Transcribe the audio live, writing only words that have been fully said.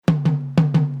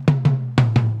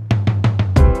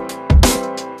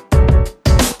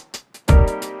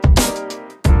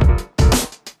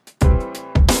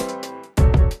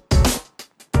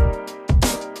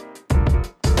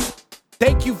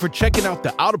for checking out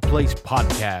the Out of Place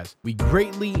podcast. We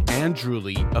greatly and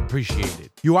truly appreciate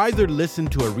it. You either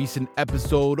listened to a recent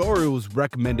episode, or it was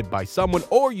recommended by someone,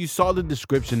 or you saw the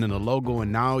description and the logo,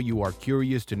 and now you are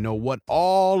curious to know what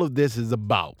all of this is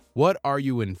about. What are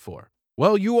you in for?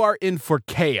 Well, you are in for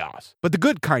chaos, but the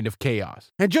good kind of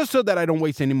chaos. And just so that I don't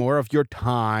waste any more of your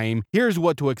time, here's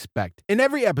what to expect. In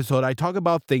every episode, I talk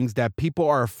about things that people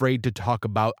are afraid to talk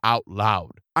about out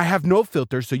loud. I have no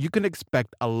filter, so you can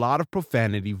expect a lot of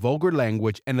profanity, vulgar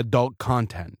language, and adult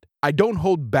content. I don't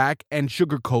hold back and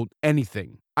sugarcoat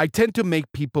anything. I tend to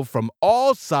make people from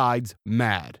all sides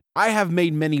mad. I have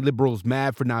made many liberals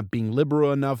mad for not being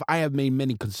liberal enough. I have made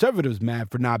many conservatives mad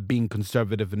for not being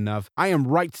conservative enough. I am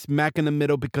right smack in the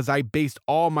middle because I based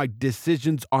all my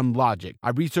decisions on logic.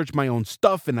 I research my own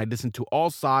stuff and I listen to all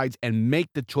sides and make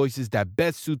the choices that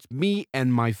best suits me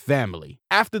and my family.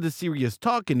 After the serious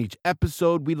talk in each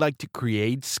episode, we like to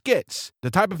create skits.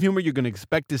 The type of humor you're going to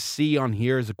expect to see on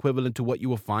here is equivalent to what you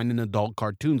will find in adult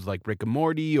cartoons like Rick and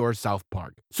Morty or South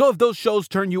Park. So if those shows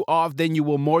turn you off, then you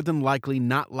will more than likely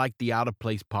not like the Out of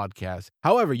Place podcast.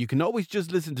 However, you can always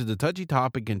just listen to the touchy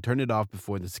topic and turn it off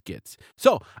before the skits.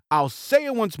 So I'll say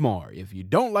it once more. If you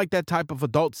don't like that type of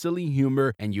adult silly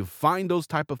humor and you find those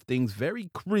type of things very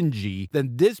cringy,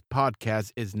 then this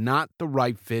podcast is not the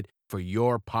right fit for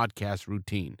your podcast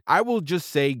routine. I will just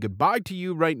say goodbye to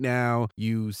you right now,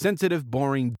 you sensitive,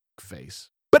 boring face.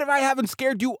 But if I haven't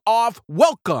scared you off,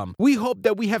 welcome! We hope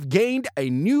that we have gained a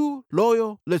new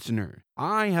loyal listener.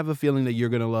 I have a feeling that you're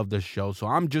going to love this show, so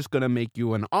I'm just going to make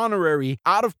you an honorary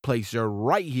out-of-placer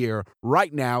right here,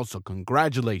 right now, so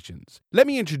congratulations. Let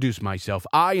me introduce myself.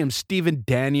 I am Stephen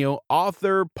Daniel,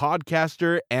 author,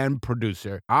 podcaster, and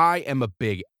producer. I am a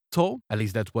big asshole. At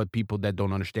least that's what people that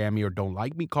don't understand me or don't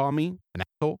like me call me, an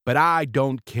asshole. But I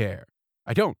don't care.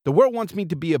 I don't. The world wants me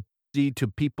to be a to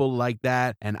people like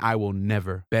that, and I will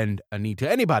never bend a knee to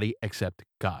anybody except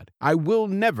God. I will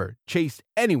never chase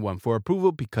anyone for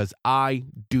approval because I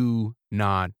do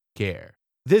not care.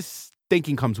 This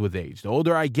thinking comes with age. The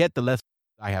older I get, the less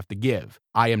I have to give.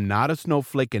 I am not a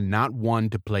snowflake and not one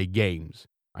to play games.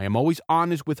 I am always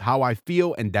honest with how I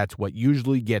feel, and that's what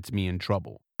usually gets me in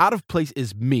trouble. Out of Place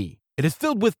is me. It is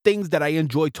filled with things that I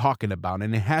enjoy talking about,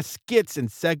 and it has skits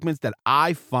and segments that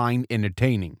I find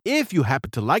entertaining. If you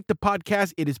happen to like the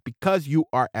podcast, it is because you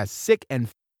are as sick and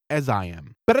as I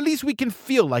am. But at least we can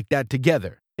feel like that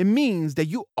together. It means that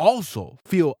you also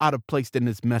feel out of place in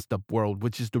this messed up world,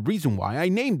 which is the reason why I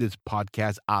named this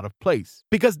podcast Out of Place.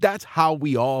 Because that's how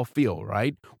we all feel,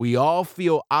 right? We all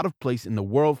feel out of place in the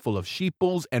world full of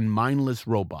sheeples and mindless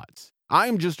robots. I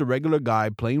am just a regular guy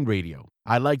playing radio.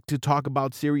 I like to talk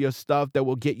about serious stuff that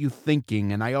will get you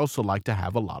thinking, and I also like to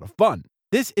have a lot of fun.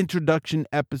 This introduction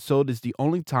episode is the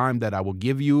only time that I will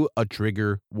give you a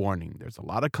trigger warning. There's a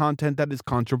lot of content that is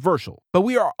controversial, but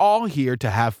we are all here to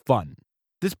have fun.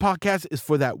 This podcast is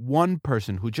for that one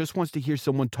person who just wants to hear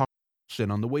someone talk shit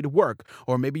on the way to work,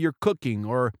 or maybe you're cooking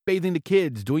or bathing the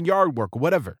kids, doing yard work, or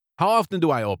whatever. How often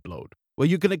do I upload? Well,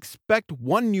 you can expect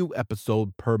one new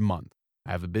episode per month.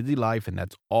 I have a busy life, and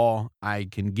that's all I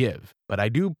can give. But I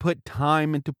do put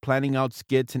time into planning out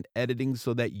skits and editing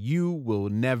so that you will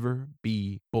never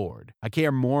be bored. I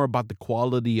care more about the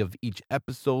quality of each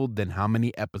episode than how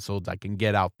many episodes I can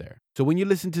get out there. So when you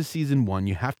listen to season 1,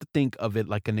 you have to think of it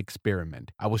like an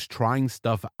experiment. I was trying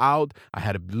stuff out. I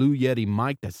had a Blue Yeti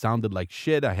mic that sounded like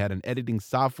shit. I had an editing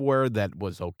software that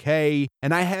was okay.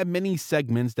 And I had many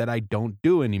segments that I don't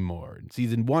do anymore. In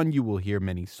season 1, you will hear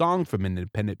many songs from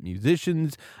independent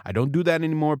musicians. I don't do that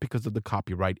anymore because of the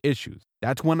copyright issues.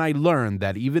 That's when I learned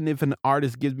that even if an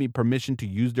artist gives me permission to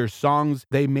use their songs,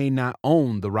 they may not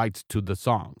own the rights to the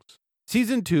songs.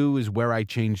 Season 2 is where I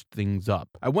changed things up.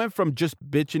 I went from just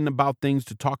bitching about things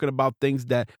to talking about things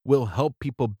that will help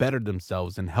people better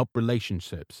themselves and help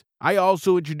relationships. I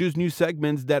also introduced new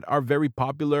segments that are very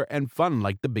popular and fun,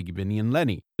 like the Biggie, Vinny, and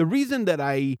Lenny. The reason that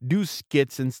I do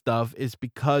skits and stuff is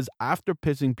because after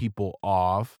pissing people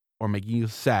off, or making you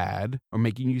sad, or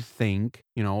making you think,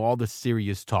 all the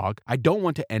serious talk, I don't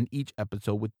want to end each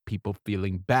episode with people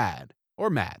feeling bad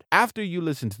or mad. After you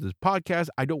listen to this podcast,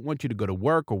 I don't want you to go to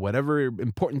work or whatever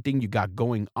important thing you got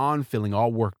going on feeling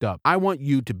all worked up. I want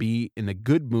you to be in a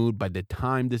good mood by the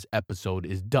time this episode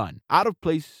is done. Out of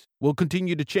Place will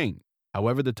continue to change.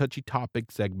 However, the touchy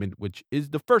topic segment, which is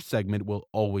the first segment, will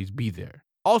always be there.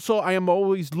 Also, I am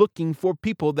always looking for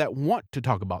people that want to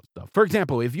talk about stuff. For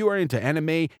example, if you are into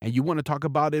anime and you want to talk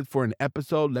about it for an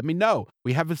episode, let me know.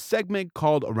 We have a segment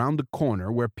called Around the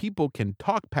Corner where people can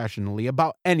talk passionately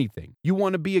about anything. You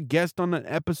want to be a guest on an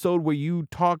episode where you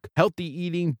talk healthy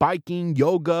eating, biking,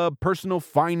 yoga, personal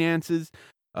finances,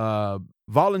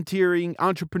 volunteering,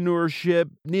 entrepreneurship,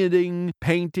 knitting,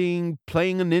 painting,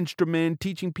 playing an instrument,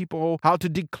 teaching people how to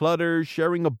declutter,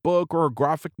 sharing a book or a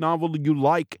graphic novel you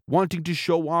like, wanting to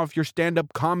show off your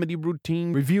stand-up comedy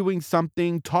routine, reviewing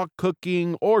something, talk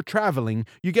cooking, or traveling.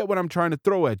 You get what I'm trying to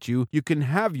throw at you. You can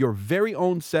have your very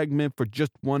own segment for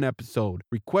just one episode.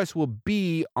 Requests will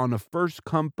be on a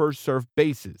first-come, first-served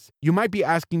basis. You might be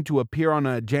asking to appear on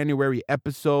a January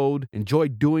episode, enjoy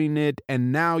doing it,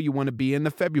 and now you want to be in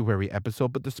the February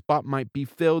episode, but the spot might be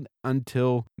filled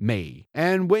until May.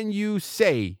 And when you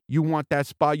say you want that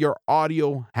spot, your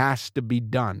audio has to be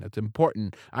done. That's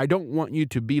important. I don't want you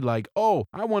to be like, oh,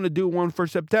 I want to do one for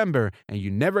September, and you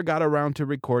never got around to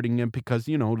recording it because,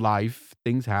 life,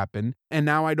 things happen, and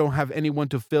now I don't have anyone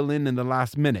to fill in the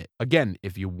last minute. Again,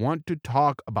 if you want to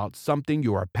talk about something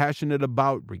you are passionate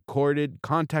about, record it,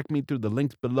 contact me through the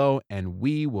links below, and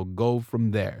we will go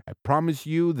from there. I promise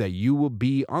you that you will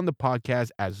be on the podcast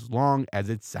as long as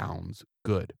it sounds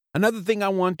good. Another thing I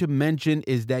want to mention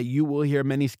is that you will hear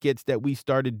many skits that we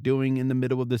started doing in the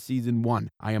middle of the season 1.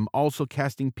 I am also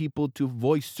casting people to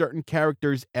voice certain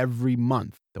characters every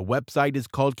month. The website is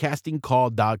called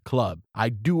castingcall.club. I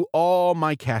do all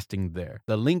my casting there.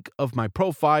 The link of my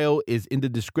profile is in the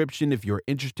description if you're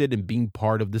interested in being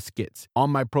part of the skits. On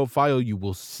my profile, you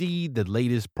will see the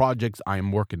latest projects I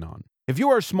am working on. If you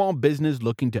are a small business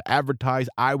looking to advertise,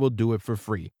 I will do it for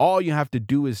free. All you have to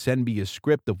do is send me a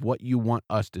script of what you want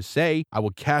us to say. I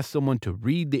will cast someone to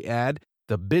read the ad.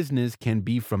 The business can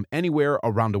be from anywhere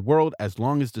around the world as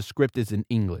long as the script is in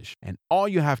English. And all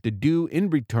you have to do in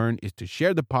return is to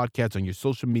share the podcast on your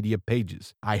social media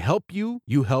pages. I help you,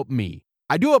 you help me.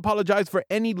 I do apologize for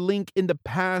any link in the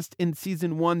past in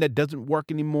season 1 that doesn't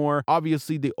work anymore.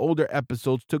 Obviously, the older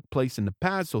episodes took place in the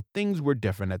past, so things were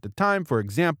different at the time. For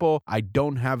example, I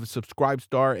don't have a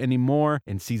Subscribestar anymore.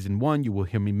 In season 1, you will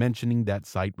hear me mentioning that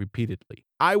site repeatedly.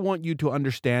 I want you to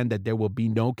understand that there will be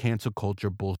no cancel culture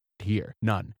bullshit here.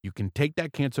 None. You can take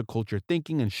that cancel culture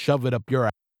thinking and shove it up your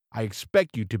ass. I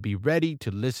expect you to be ready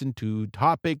to listen to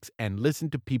topics and listen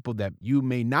to people that you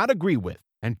may not agree with,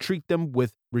 and treat them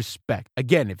with respect.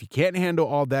 Again, if you can't handle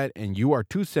all that and you are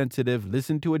too sensitive,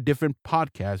 listen to a different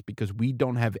podcast because we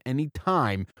don't have any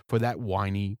time for that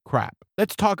whiny crap.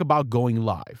 Let's talk about going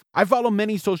live. I follow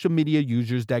many social media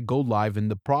users that go live,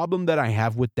 and the problem that I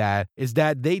have with that is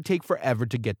that they take forever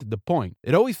to get to the point.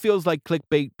 It always feels like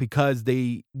clickbait because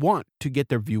they want to get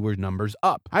their viewer numbers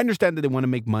up. I understand that they want to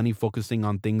make money focusing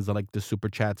on things like the super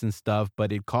chats and stuff,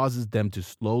 but it causes them to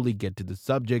slowly get to the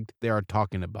subject they are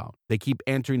talking about. They keep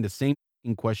answering the same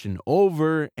question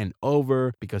over and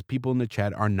over because people in the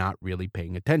chat are not really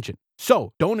paying attention.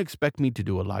 So don't expect me to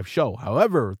do a live show.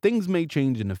 However, things may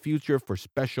change in the future for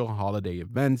special holiday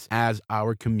events as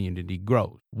our community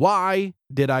grows. Why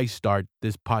did I start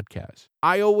this podcast?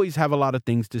 I always have a lot of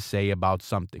things to say about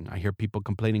something. I hear people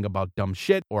complaining about dumb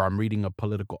shit, or I'm reading a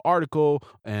political article,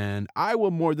 and I will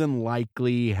more than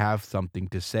likely have something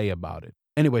to say about it.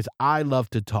 Anyways, I love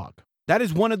to talk. That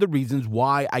is one of the reasons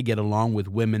why I get along with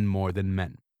women more than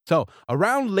men. So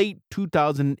around late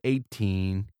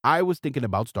 2018, I was thinking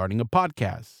about starting a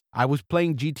podcast. I was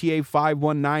playing GTA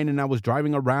 519 and I was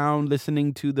driving around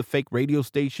listening to the fake radio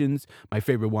stations. My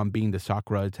favorite one being the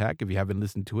Sakura Attack. If you haven't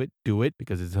listened to it, do it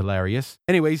because it's hilarious.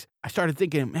 Anyways, I started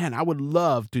thinking, man, I would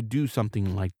love to do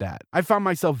something like that. I found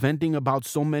myself venting about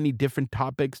so many different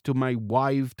topics to my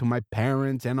wife, to my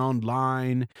parents, and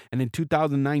online. And in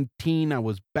 2019, I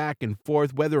was back and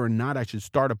forth whether or not I should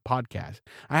start a podcast.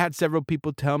 I had several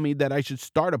people tell me that I should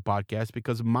start a podcast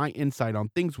because my insight on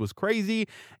things was crazy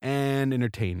and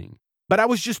entertaining. But I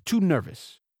was just too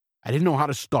nervous. I didn't know how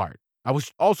to start. I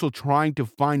was also trying to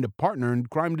find a partner in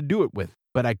crime to do it with,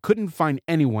 but I couldn't find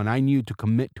anyone I knew to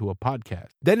commit to a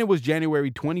podcast. Then it was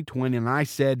January 2020 and I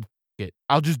said,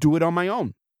 I'll just do it on my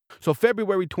own. So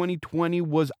February 2020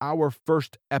 was our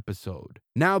first episode.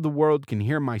 Now the world can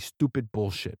hear my stupid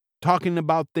bullshit, talking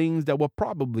about things that will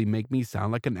probably make me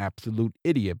sound like an absolute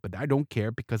idiot, but I don't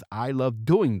care because I love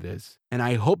doing this, and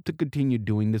I hope to continue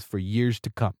doing this for years to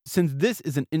come. Since this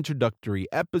is an introductory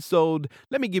episode,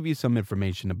 let me give you some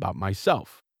information about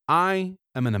myself. I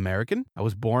am an American. I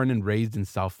was born and raised in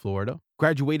South Florida.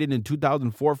 Graduated in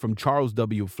 2004 from Charles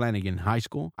W. Flanagan High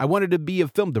School. I wanted to be a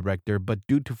film director, but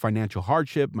due to financial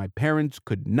hardship, my parents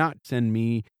could not send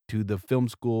me to the film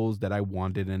schools that I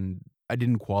wanted, and I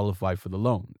didn't qualify for the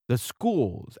loan. The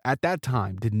schools at that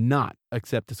time did not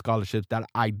accept the scholarships that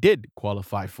I did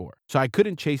qualify for. So I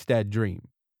couldn't chase that dream.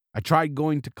 I tried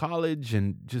going to college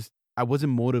and I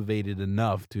wasn't motivated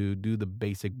enough to do the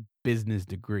basic business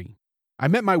degree. I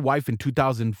met my wife in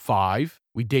 2005.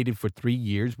 We dated for 3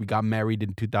 years. We got married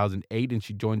in 2008, and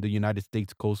she joined the United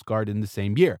States Coast Guard in the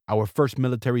same year. Our first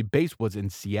military base was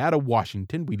in Seattle,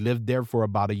 Washington. We lived there for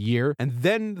about a year, and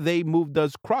then they moved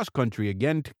us cross-country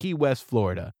again to Key West,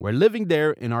 Florida, where living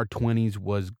there in our 20s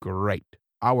was great.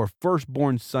 Our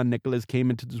firstborn son, Nicholas,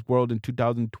 came into this world in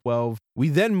 2012. We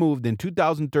then moved in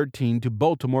 2013 to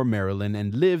Baltimore, Maryland,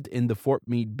 and lived in the Fort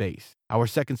Meade base. Our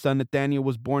second son, Nathaniel,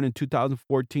 was born in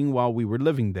 2014 while we were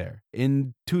living there.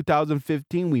 In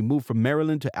 2015, we moved from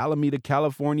Maryland to Alameda,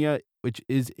 California, which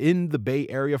is in the Bay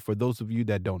Area for those of you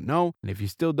that don't know. And if you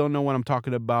still don't know what I'm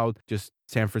talking about, just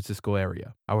San Francisco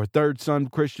area. Our third son,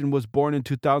 Christian, was born in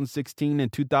 2016. In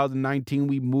 2019,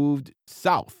 we moved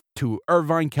south to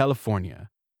Irvine, California.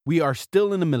 We are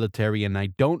still in the military, and I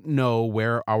don't know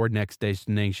where our next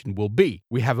destination will be.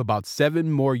 We have about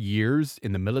 7 more years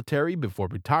in the military before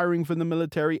retiring from the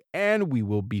military, and we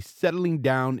will be settling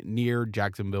down near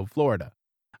Jacksonville, Florida.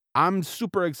 I'm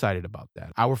super excited about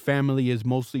that. Our family is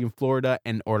mostly in Florida,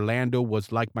 and Orlando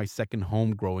was like my second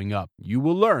home growing up. You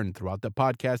will learn throughout the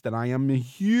podcast that I am a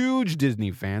huge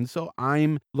Disney fan, so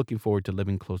I'm looking forward to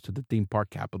living close to the theme park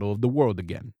capital of the world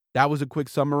again. That was a quick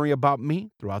summary about me.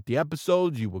 Throughout the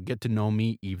episodes, you will get to know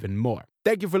me even more.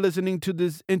 Thank you for listening to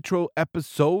this intro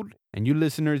episode. And you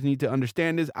listeners need to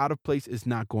understand this. Out of Place is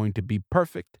not going to be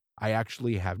perfect. I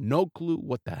actually have no clue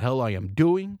what the hell I am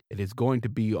doing. It is going to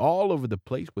be all over the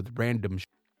place with random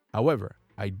However,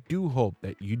 I do hope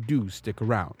that you do stick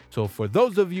around. So for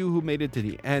those of you who made it to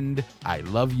the end, I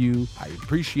love you. I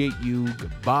appreciate you.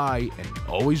 Goodbye. And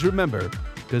always remember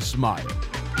to smile.